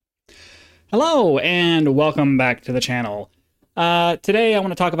Hello, and welcome back to the channel. Today I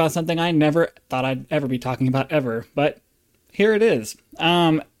want to talk about something I never thought I'd ever be talking about ever, but here it is.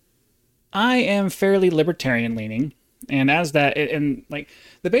 I am fairly libertarian leaning, and as that, and like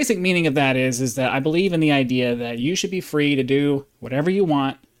the basic meaning of that is that I believe in the idea that you should be free to do whatever you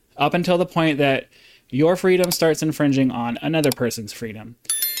want up until the point that your freedom starts infringing on another person's freedom.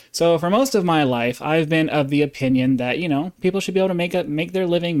 So for most of my life, I've been of the opinion that, people should be able to make their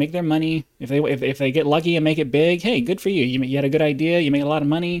living, make their money. If they get lucky and make it big, hey, good for you. You had a good idea, you made a lot of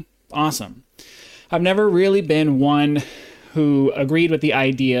money, awesome. I've never really been one who agreed with the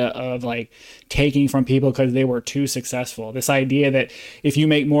idea of like taking from people because they were too successful. This idea that if you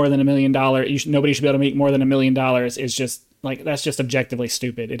make more than $1 million, nobody should be able to make more than $1 million is just like, that's just objectively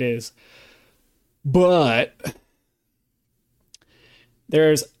stupid. It is. But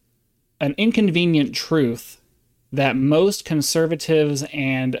there's an inconvenient truth that most conservatives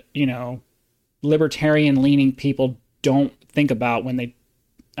and, libertarian leaning people don't think about when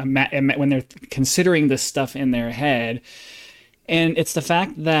they're considering this stuff in their head. And it's the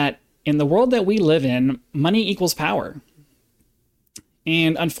fact that in the world that we live in, money equals power.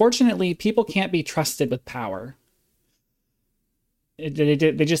 And unfortunately, people can't be trusted with power. They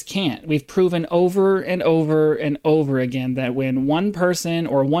just can't. We've proven over and over and over again that when one person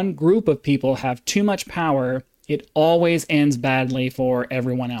or one group of people have too much power, it always ends badly for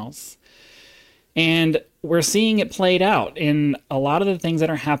everyone else. And we're seeing it played out in a lot of the things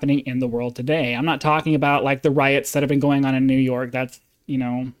that are happening in the world today. I'm not talking about like the riots that have been going on in New York. That's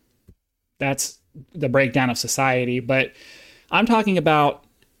the breakdown of society. But I'm talking about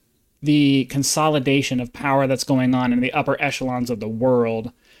the consolidation of power that's going on in the upper echelons of the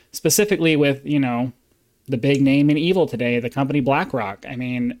world, specifically with, the big name in evil today, the company BlackRock. I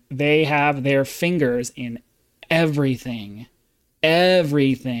mean, they have their fingers in everything.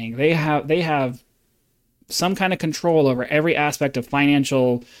 Everything. They have some kind of control over every aspect of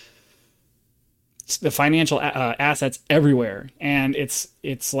financial assets everywhere. And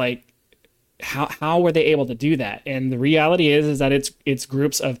it's like, how were they able to do that? And the reality is that it's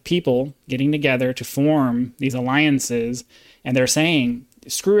groups of people getting together to form these alliances, and they're saying,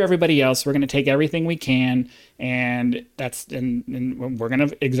 screw everybody else, we're going to take everything we can, and we're going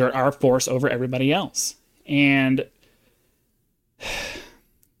to exert our force over everybody else. And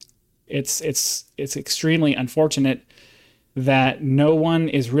it's extremely unfortunate that no one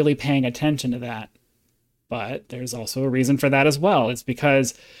is really paying attention to that. But there's also a reason for that as well. It's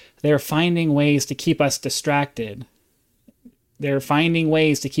because they're finding ways to keep us distracted. They're finding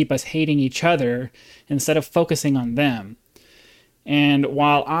ways to keep us hating each other instead of focusing on them. And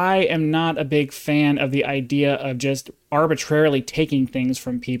while I am not a big fan of the idea of just arbitrarily taking things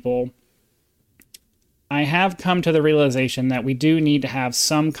from people, I have come to the realization that we do need to have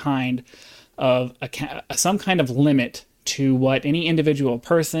some kind of limit to what any individual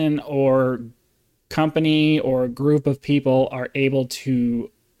person or company or group of people are able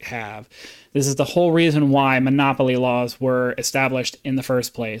to have. This is the whole reason why monopoly laws were established in the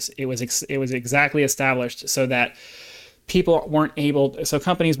first place. It was exactly established so that companies weren't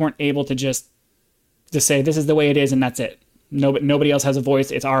able to just say this is the way it is and that's it. Nobody else has a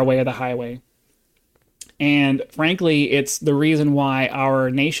voice. It's our way or the highway. And frankly, it's the reason why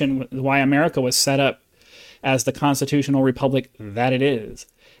why America was set up as the constitutional republic that it is.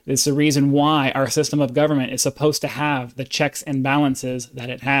 It's the reason why our system of government is supposed to have the checks and balances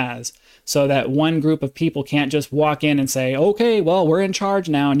that it has, so that one group of people can't just walk in and say, okay, well, we're in charge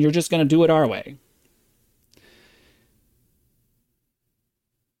now and you're just going to do it our way.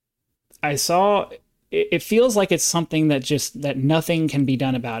 It feels like it's something that nothing can be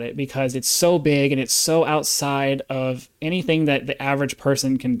done about it because it's so big and it's so outside of anything that the average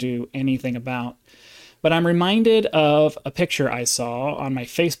person can do anything about. But I'm reminded of a picture I saw on my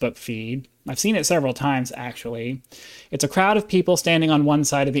Facebook feed. I've seen it several times, actually. It's a crowd of people standing on one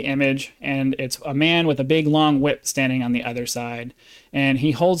side of the image, and it's a man with a big, long whip standing on the other side. And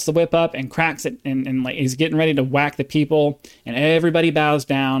he holds the whip up and cracks it, and like he's getting ready to whack the people, and everybody bows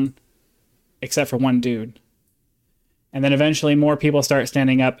down, except for one dude. And then eventually more people start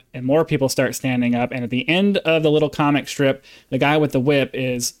standing up, and more people start standing up, and at the end of the little comic strip, the guy with the whip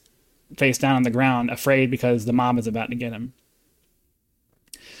is face down on the ground, afraid because the mob is about to get him.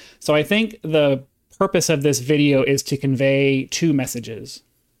 So I think the purpose of this video is to convey two messages.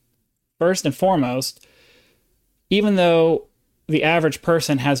 First and foremost, even though the average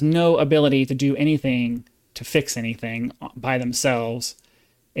person has no ability to do anything, to fix anything by themselves,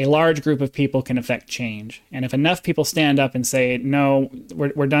 a large group of people can affect change. And if enough people stand up and say, no,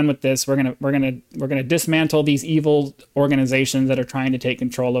 we're done with this, we're gonna dismantle these evil organizations that are trying to take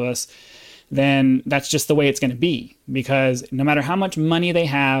control of us, then that's just the way it's going to be. Because no matter how much money they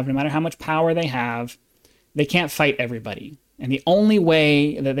have, no matter how much power they have, they can't fight everybody. And the only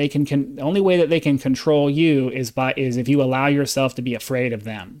way that they can control you is if you allow yourself to be afraid of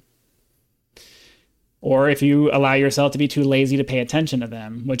them. Or if you allow yourself to be too lazy to pay attention to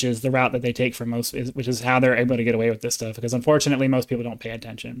them, which is the route that they take for most, which is how they're able to get away with this stuff. Because unfortunately, most people don't pay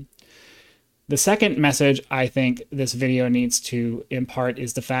attention. The second message I think this video needs to impart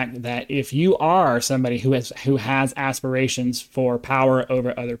is the fact that if you are somebody who has aspirations for power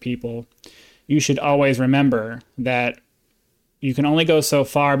over other people, you should always remember that you can only go so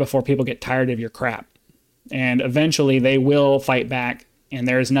far before people get tired of your crap. And eventually they will fight back, and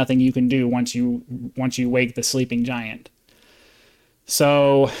there is nothing you can do once you wake the sleeping giant.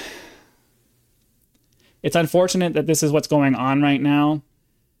 So it's unfortunate that this is what's going on right now,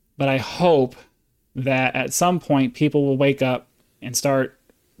 but I hope that at some point people will wake up and start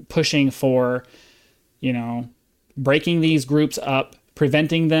pushing for, breaking these groups up,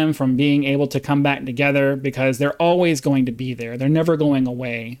 preventing them from being able to come back together, because they're always going to be there. They're never going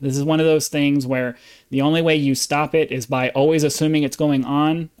away. This is one of those things where the only way you stop it is by always assuming it's going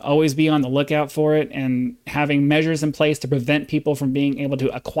on, always be on the lookout for it, and having measures in place to prevent people from being able to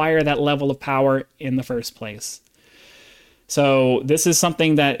acquire that level of power in the first place. So this is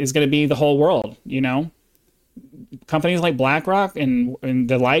something that is going to be the whole world, Companies like BlackRock and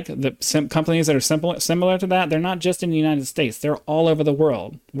the companies that are similar to that, they're not just in the United States. They're all over the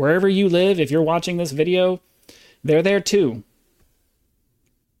world. Wherever you live, if you're watching this video, they're there too.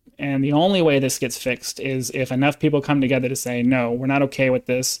 And the only way this gets fixed is if enough people come together to say, no, we're not okay with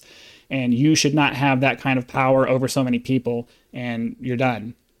this, and you should not have that kind of power over so many people, and you're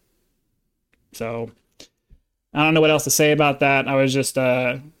done. So I don't know what else to say about that. I was just...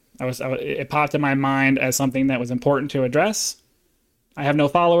 it popped in my mind as something that was important to address. I have no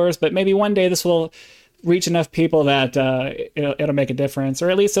followers, but maybe one day this will reach enough people that it'll make a difference,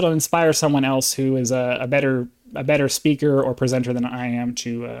 or at least it'll inspire someone else who is a better speaker or presenter than I am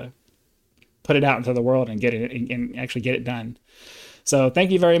to put it out into the world and actually get it done. So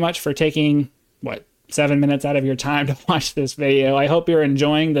thank you very much for taking 7 minutes out of your time to watch this video. I hope you're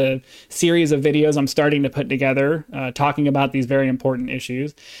enjoying the series of videos I'm starting to put together, talking about these very important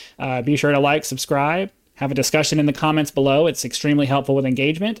issues. Be sure to like, subscribe, have a discussion in the comments below. It's extremely helpful with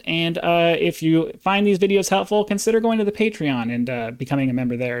engagement. And if you find these videos helpful, consider going to the Patreon and becoming a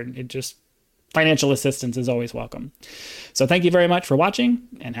member there. Financial assistance is always welcome. So thank you very much for watching,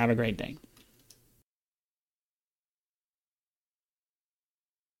 and have a great day.